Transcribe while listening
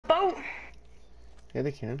boat. Yeah,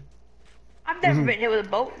 they can. I've never been hit with a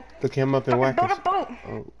boat. They came up and Fucking whack build us. a boat.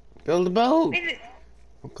 Oh, build a boat. Need it.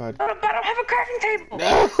 Oh God. Build a boat. I don't have a crafting table.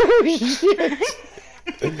 No shit.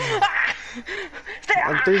 Stay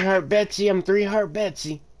I'm 3 heart Betsy. I'm 3 heart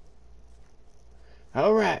Betsy.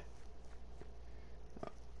 All right.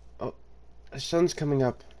 Oh, the sun's coming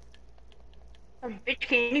up. Bitch,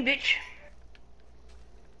 can you, bitch?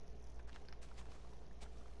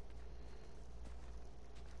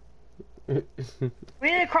 We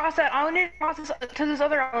need to cross that. I need to cross this to this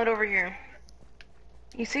other island over here.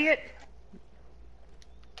 You see it?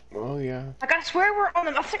 Oh yeah. Like I swear we're on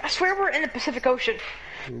the. I swear we're in the Pacific Ocean,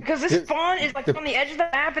 because this spawn is like on the edge of the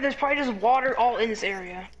map, and there's probably just water all in this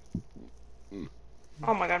area.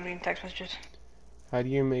 Oh my god, I'm getting text messages. How do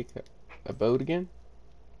you make a boat again?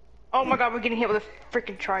 Oh my god, we're getting hit with a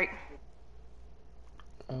freaking trike.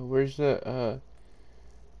 Where's the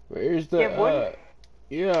Yeah, wood?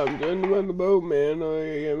 Yeah, I'm getting on the boat, man. Oh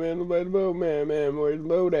yeah, man, by the boat, man. Where's the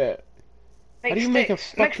boat at? Make How do you sticks. make a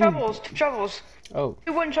Make fucking... shovels. 2 shovels. Oh.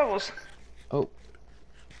 2 wooden shovels. Oh.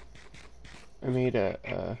 I made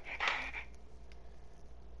a,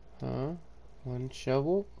 one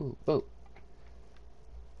shovel. Ooh, boat.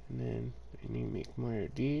 And then I need to make more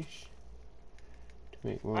of these. To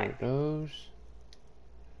make more of those.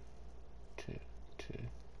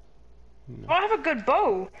 No. Oh, I have a good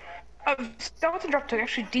bow. A skeleton dropped an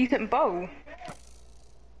actually decent bow.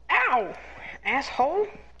 Ow! Asshole!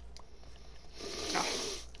 No.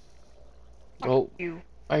 Oh, You.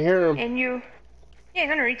 I hear him. And you. Yeah,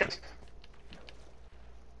 he's underneath us.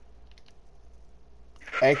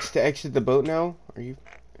 X to exit the boat now? Are you...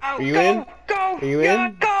 Oh, Are you go, in? Go! Are you yeah,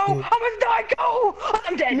 in? Go! I'm gonna die! Go!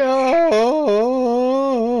 I'm dead! No!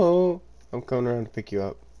 I'm coming around to pick you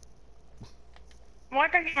up. Well, I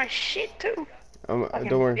gotta get my shit too. Don't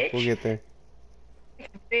worry, bitch. we'll get there.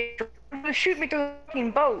 Bitch, shoot me through the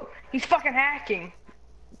fucking boat. He's fucking hacking.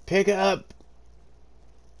 Pick up!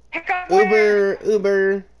 Pick up where?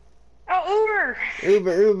 Uber! Oh,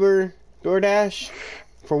 Uber! DoorDash?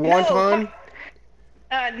 For No, wonton?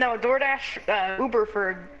 No, DoorDash, Uber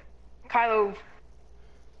for Kylo.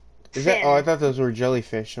 Is that? Oh, I thought those were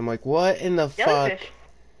jellyfish. I'm like, what in the Jellyfish? fuck?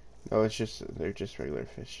 No, they're just regular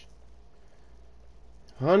fish.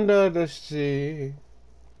 Under the sea.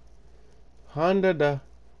 Under the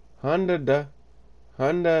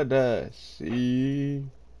sea.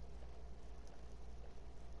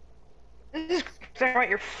 This is right,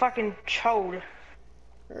 you're fucking chode.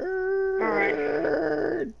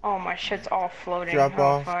 Alright. Oh, my shit's all floating. Drop oh,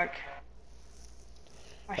 off. Fuck.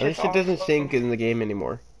 My At least shit's it doesn't all sink floating. in the game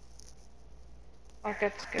anymore. Fuck,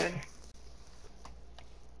 that's good.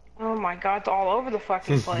 Oh my god, it's all over the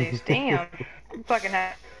fucking place. Damn. I'm fucking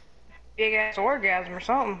had big ass orgasm or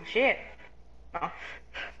something. Shit. Oh,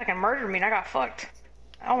 fucking murdered me and I got fucked.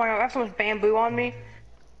 Oh my god, I have so much bamboo on me.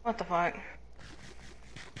 What the fuck?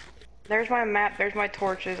 There's my map, there's my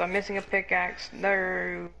torches. I'm missing a pickaxe.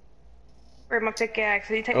 No. Where's my pickaxe?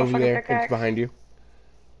 Did you take my Over fucking there, pickaxe? it's behind you.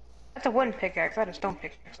 That's a wooden pickaxe. I had a stone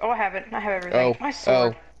pickaxe. Oh, I have it. I have everything. Oh, My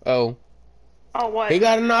sword. oh. Oh, what? He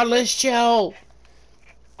got a Nautilus shell!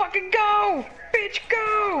 Fucking go! Bitch,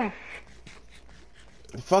 go!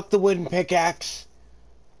 Fuck the wooden pickaxe.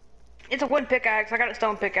 It's a wooden pickaxe. I got a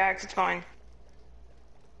stone pickaxe. It's fine.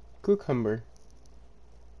 Cucumber.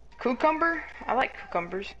 Cucumber? I like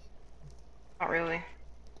cucumbers. Not really.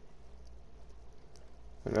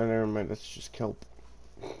 No, never mind, that's just kelp.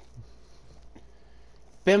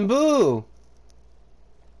 Bamboo!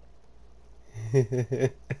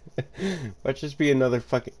 Let's just be another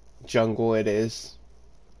fucking jungle it is.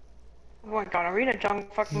 Oh my god, are we in a jungle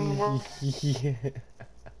fucking world? Yeah.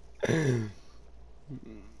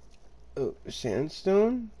 Oh,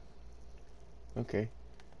 sandstone? Okay.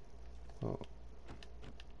 Oh.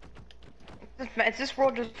 Is this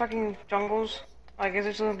world just fucking jungles? Like, is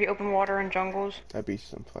there just gonna be open water and jungles? That'd be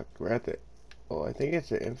some fuck. We're at the... Oh, I think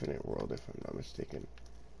it's an infinite world if I'm not mistaken.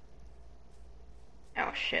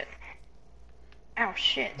 Oh shit. Ow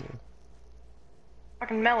shit.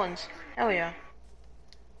 Fucking melons. Hell yeah.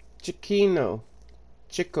 Chiquino.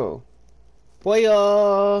 Chico.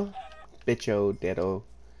 Boyo! Bicho, deado.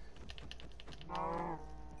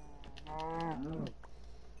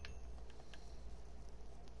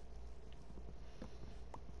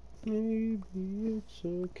 Maybe it's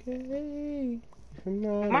okay if I'm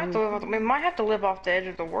not. We might have to live off the edge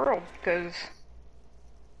of the world, because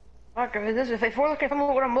fuck, if we're looking, if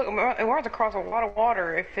I'm looking, we're have to cross a lot of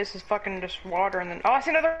water. If this is fucking just water, and then I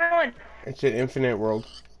see another island. It's an infinite world.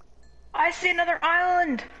 I see another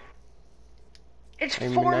island. It's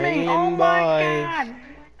I'm forming. lying Oh my by. god!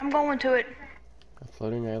 I'm going to it.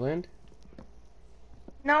 floating island?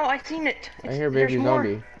 No, I seen it. I hear There's baby more.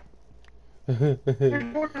 zombie. There's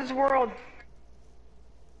more to this world.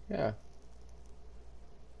 Yeah.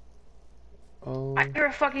 I Oh. hear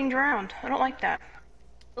a fucking drowned. I don't like that.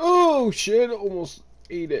 Oh shit! Almost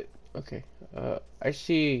ate it. Okay. I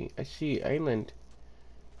see island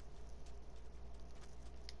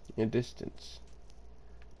in distance.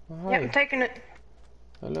 Oh, hi. Yep, I'm taking it.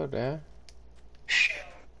 Hello there.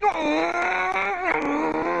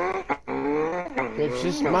 It's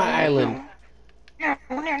just my island.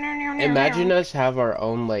 Imagine us have our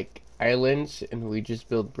own like islands and we just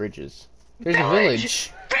build bridges. There's a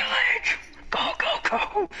village. Village! Go, go,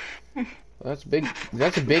 go! Well, that's big.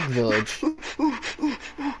 That's a big village.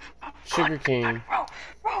 Sugarcane. Roll,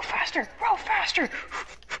 roll faster, roll faster!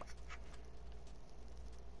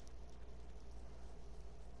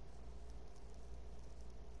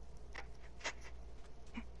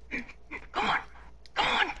 Come on, come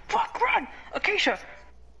on, fuck, run! Acacia!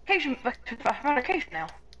 Acacia, I found Acacia now.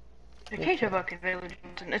 Acacia fucking village.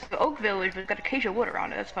 It's the oak village, but it's got acacia wood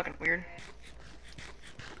around it. That's fucking weird.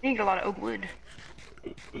 You need a lot of oak wood.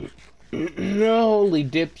 Holy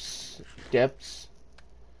depths. Depths?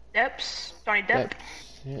 Johnny Depp?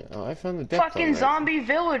 Depths. Yeah, oh, I found the depth. Fucking alright. zombie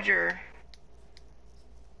villager.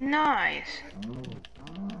 Nice.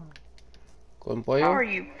 Con How are pollo?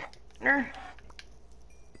 you, partner?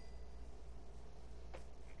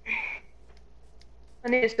 I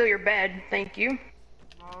need to steal your bed, thank you.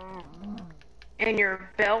 And your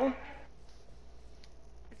bell.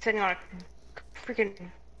 It's sitting on a freaking...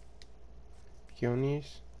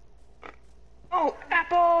 Peonies? Oh,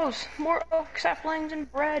 apples! More oak saplings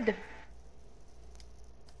and bread.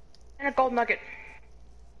 And a gold nugget.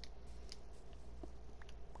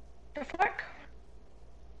 The fuck?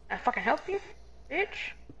 I fucking help you,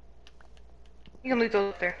 bitch? You can leave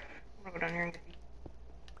those up there. I'm gonna go down here and get these.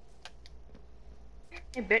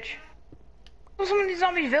 Hey, bitch. Who's some of these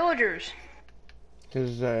zombie villagers? This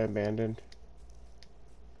is abandoned.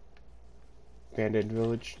 Abandoned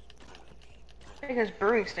village. Taking this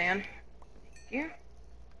brewing stand. Thank you.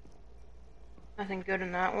 Nothing good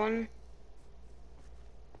in that one.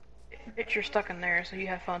 Bitch, you're stuck in there, so you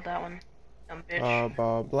have fun with that one. Dumb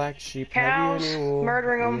bitch. Black sheep. Cows, Have you any wool?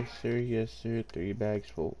 murdering 'em. Yes, sir. Yes, sir. 3 bags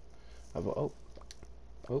full. Of oops.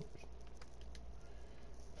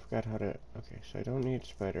 Forgot how to. Okay, so I don't need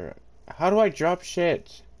spider. How do I drop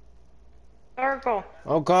shit? Circle.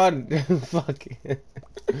 Oh God, fuck.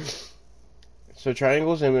 So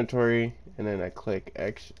triangle's inventory, and then I click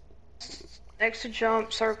X. X to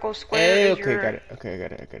jump, circle, square Hey, is okay, your... got it. Okay, I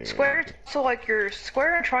got it. Square, Okay. so like your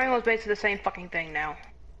square and triangle is basically the same fucking thing now.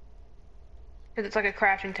 Cause it's like a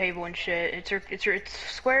crafting table and shit. It's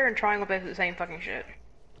square and triangle basically the same fucking shit.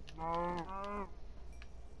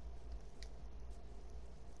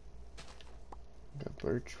 Got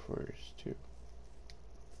birch forest too.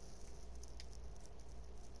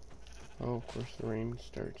 Oh, of course the rain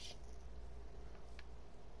starts.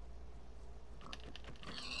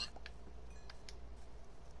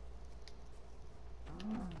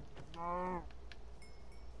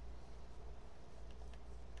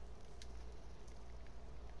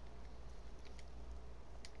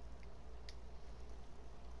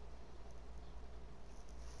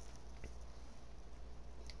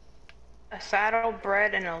 A saddle,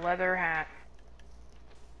 bread, and a leather hat.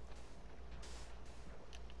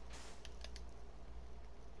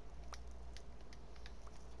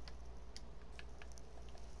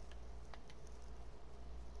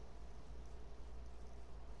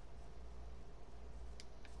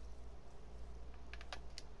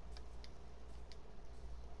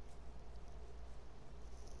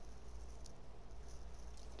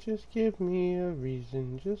 Just give me a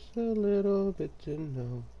reason, just a little bit to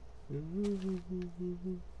know. And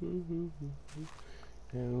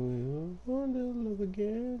we will want to love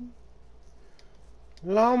again.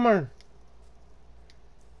 Llama!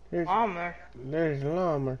 Llama. There's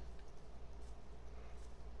llama.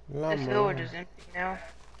 This village is empty now.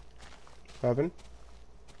 Robin?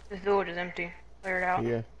 This village is empty. Clear it out.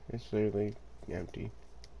 Yeah, it's literally empty.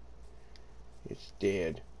 It's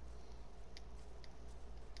dead.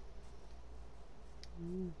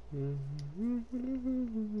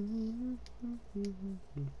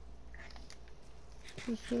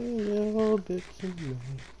 Just a little bit to know.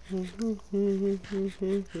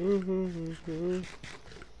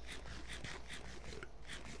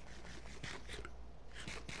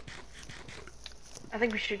 I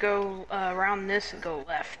think we should go around this and go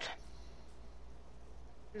left.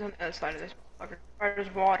 It's on the other side of this fucker.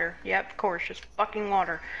 There's water. Yep, of course, just fucking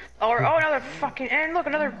water. Or oh, another fucking and look,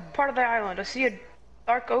 another part of the island. I see a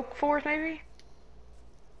dark oak forest, maybe.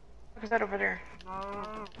 What's that over there?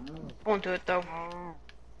 Going to it though.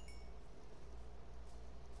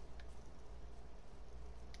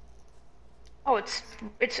 Oh,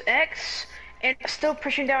 it's X and still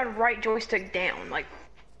pushing down right joystick down, like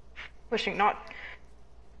pushing, not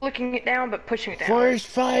flicking it down, but pushing it down. Forest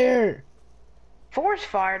fire! Forest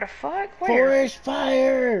fire, the fuck? Where? Forest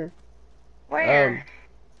fire! Where?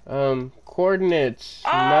 Coordinates.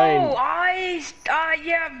 Oh, 9.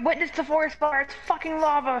 yeah, witness the forest fire. It's fucking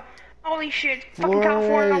lava. Holy shit, fucking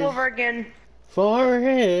California all over again.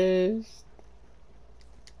 Forest.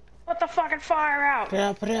 Put the fucking fire out. Put it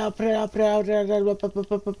out, put it out, put it out, put it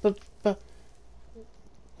out.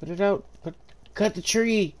 Put it out. Cut the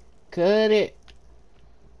tree. Cut it.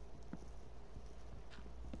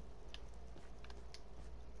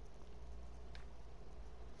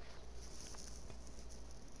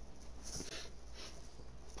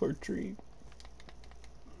 Poor tree.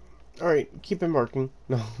 Alright, keep it marking.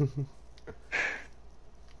 No.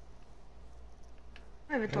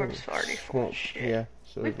 My inventory's already full of shit. Yeah,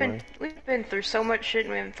 so we've been through so much shit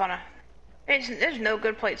and we haven't found a. There's no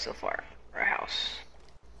good place so far for a house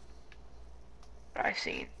that I've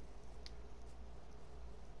seen.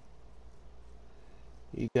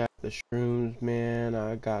 You got the shrooms, man.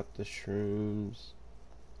 I got the shrooms.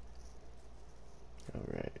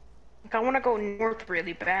 Alright. Like, I want to go north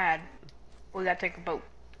really bad. We gotta take a boat.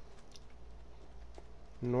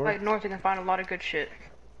 North? Like north, you can find a lot of good shit.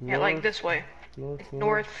 North, Yeah, like this way. Northwest.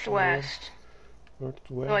 Northwest. So,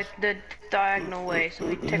 like the diagonal way. So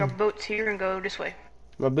we take our boats here and go this way.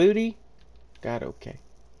 My booty? God, okay.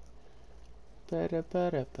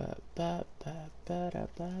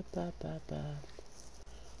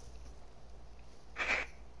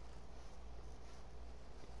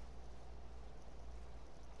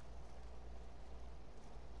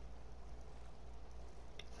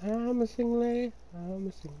 I'm a single lady, I'm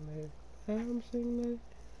a single lady, I'm a single lady.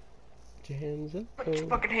 Put your hands up. Put your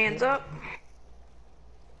fucking hands up.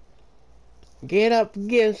 Get up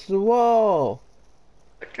against the wall.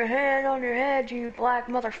 Put your hand on your head, you black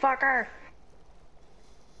motherfucker.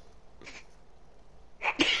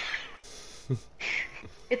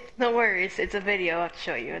 No worries, it's a video I'll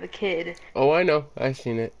show you of the kid. Oh, I know, I've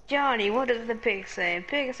seen it. Johnny, what does the pig say?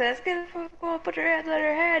 Pig says, put your hands on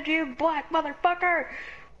your head, you black motherfucker.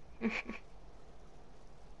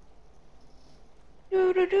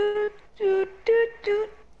 Do do do do do do.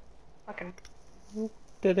 Fucking. Do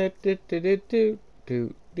do do do do do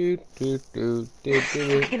do do do do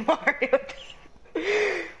do. Fucking Mario.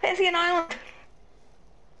 Fancy an island.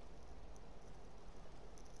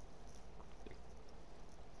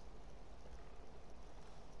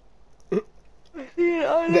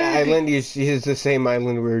 The island is the same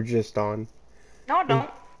island we were just on. No, I don't.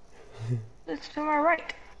 It's to my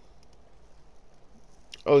right.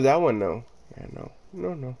 Oh, that one, no. Yeah, no.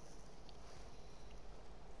 No.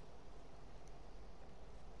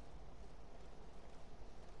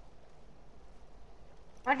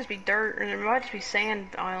 Might just be dirt, or it might just be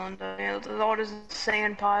sand island. Yeah, it's all just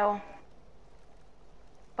sand pile.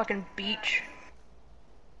 Fucking beach.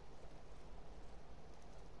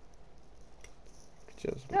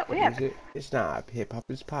 Just No, we have. It's not hip hop,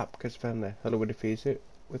 it's pop. Cause found the hello with the face it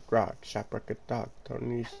with rock, shop record dog.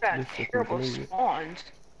 Don't use Got terrible spawns.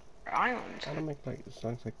 Or islands. I don't make like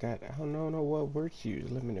songs like that. I don't know what words you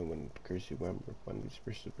use. Limited when curse you one these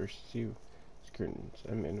versus you. Curtains.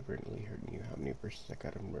 I'm inadvertently hurting you. How many verses I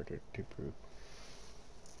gotta murder to prove?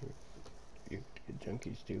 You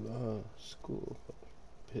junkies do. School.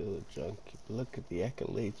 Pill junkie. Look at the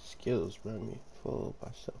accolades, skills. Run me full of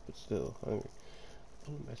myself, but still hungry.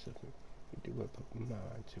 Full of myself. You do I put my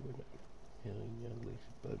mind to it. Healing young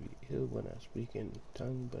lazy bubby. Ill when I speak in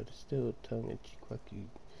tongue, but it's still tongue and cheek. Fuck you.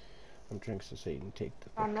 I'm drunk so Satan take the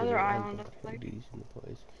fuck Another island. Hades in the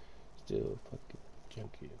place. Still fucking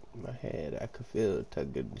junkie. In my head, I could feel a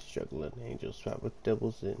tug of the struggling angels swap with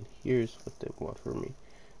devils, and here's what they want from me.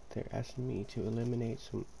 They're asking me to eliminate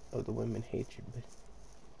some of the women hatred,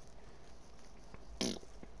 but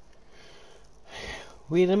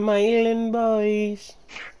we the Mylan boys.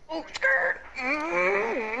 Oh, skirt!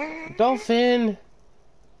 Dolphin!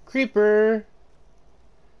 Creeper!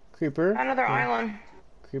 Another island.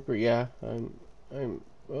 Creeper, yeah.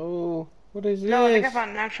 Oh, what is this? No, I think I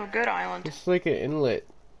found an actual good island. It's like an inlet.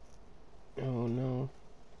 Oh no.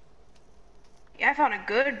 Yeah, I found a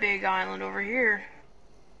good big island over here.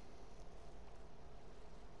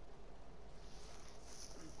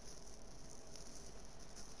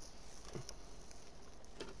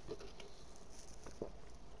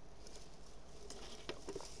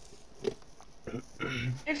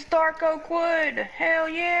 It's dark oak wood. Hell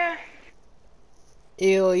yeah.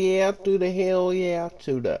 Hell yeah to the hell yeah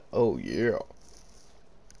to the oh yeah.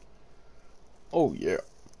 Oh yeah.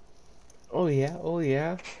 Oh yeah, oh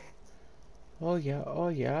yeah. Oh yeah, oh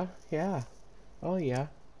yeah, yeah. Oh yeah,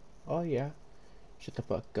 oh yeah. Shut the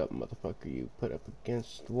fuck up, motherfucker. You put up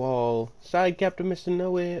against the wall. Side Captain Mr.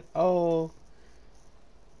 Know It. Oh.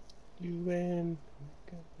 You ran.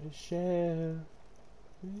 Gonna share.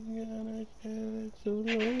 We gonna share it so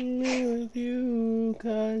lonely with you.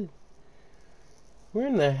 Cause. Where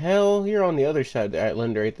in the hell? You're on the other side of the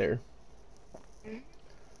island right there.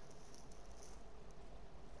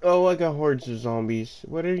 Oh, I got hordes of zombies.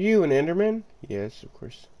 What are you, an Enderman? Yes, of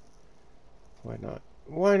course. Why not?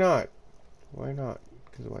 Why not? Why not?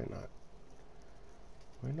 Because why not?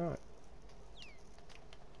 Why not?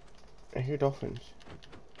 I hear dolphins.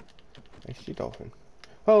 I see dolphin.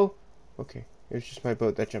 Oh! Okay. It was just my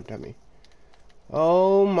boat that jumped at me.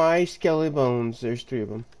 Oh my skelly bones. There's 3 of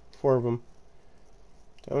them. 4 of them.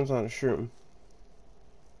 That one's on a shroom.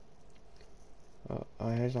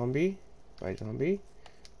 Hi zombie. Bye zombie.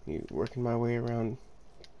 You working my way around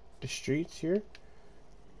the streets here.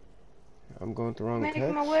 I'm going the wrong Making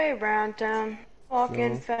cuts. my way around town,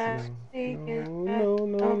 walking No, fast, no, sneaking fast. no, no,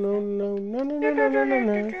 no, no, no, no, no, no, Do, do, no, no, do, no, do, do,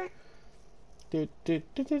 no. do. Do, do,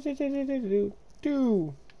 do, do, do, do, do, do, do,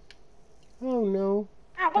 do. Oh no.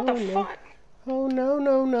 Ow, what the Oh no. fuck? Oh no,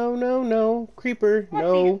 no, no, no, no. Creeper. What the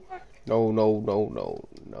No. fuck? No, no, no, no,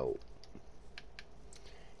 no.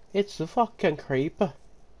 It's a fucking creeper.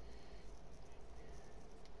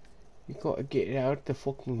 You gotta get out the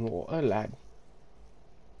fucking water, lad.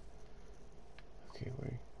 Okay,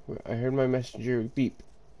 wait. I heard my messenger beep.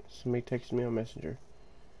 Somebody texted me on Messenger.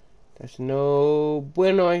 That's no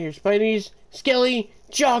bueno. I hear Spidey's Skelly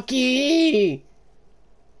Jockey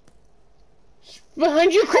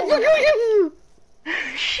behind you.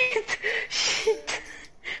 Shit! Shit!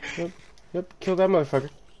 Yep, yep. Kill that motherfucker.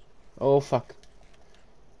 Oh fuck.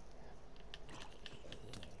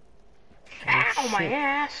 Ow, my Shit.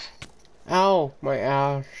 ass! Ow, my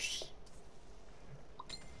ass.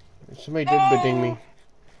 Somebody did bading No! me.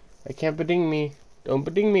 I can't bading me. Don't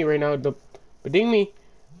bading me right now. Don't bading me.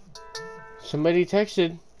 Somebody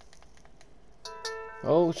texted.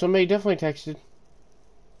 Oh, somebody definitely texted.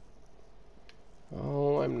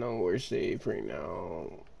 Oh, I'm nowhere safe right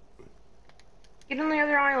now. Get on the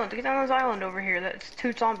other island. Get on this island over here. That's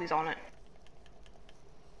 2 zombies on it.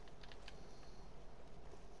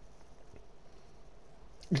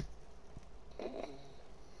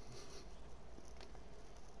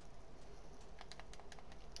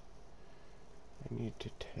 I need to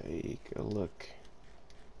take a look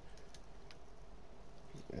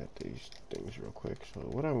at these things real quick. So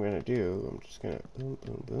what I'm gonna do, I'm just gonna boom,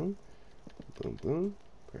 boom, boom, boom, boom,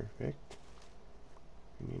 perfect.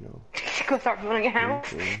 And you know, Go start building a boom,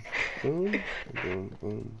 house. boom, boom, and boom,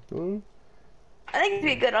 boom, boom. I think it'd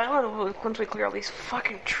be a good island once we clear all these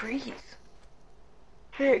fucking trees.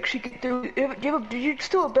 Hey, actually get through. Did you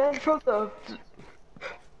steal a badge from the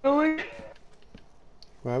village?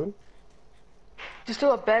 What happened? Did you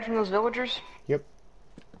steal a badge from those villagers? Yep.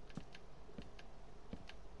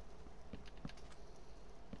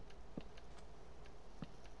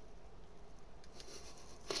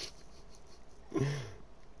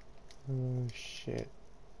 Oh shit.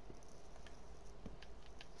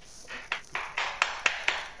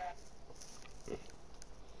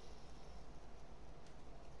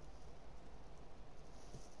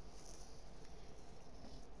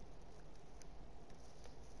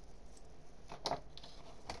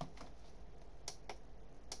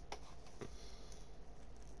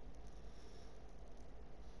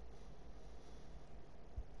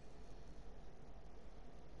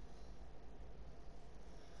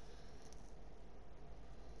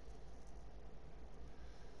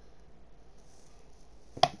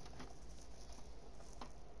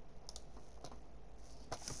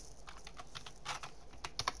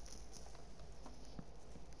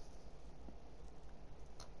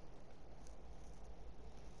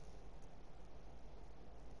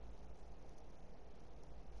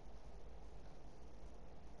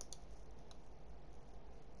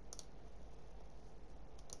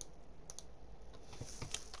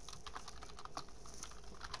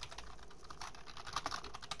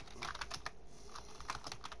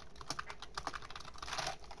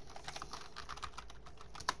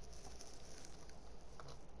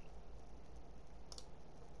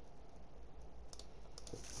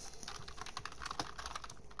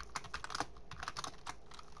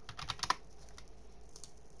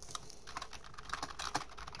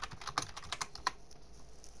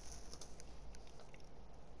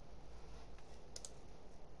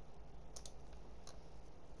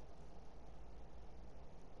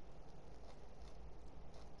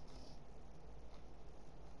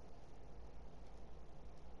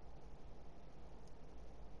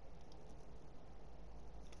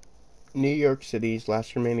 New York City's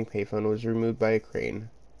last remaining payphone was removed by a crane,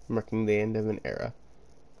 marking the end of an era.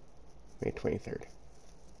 May 23rd.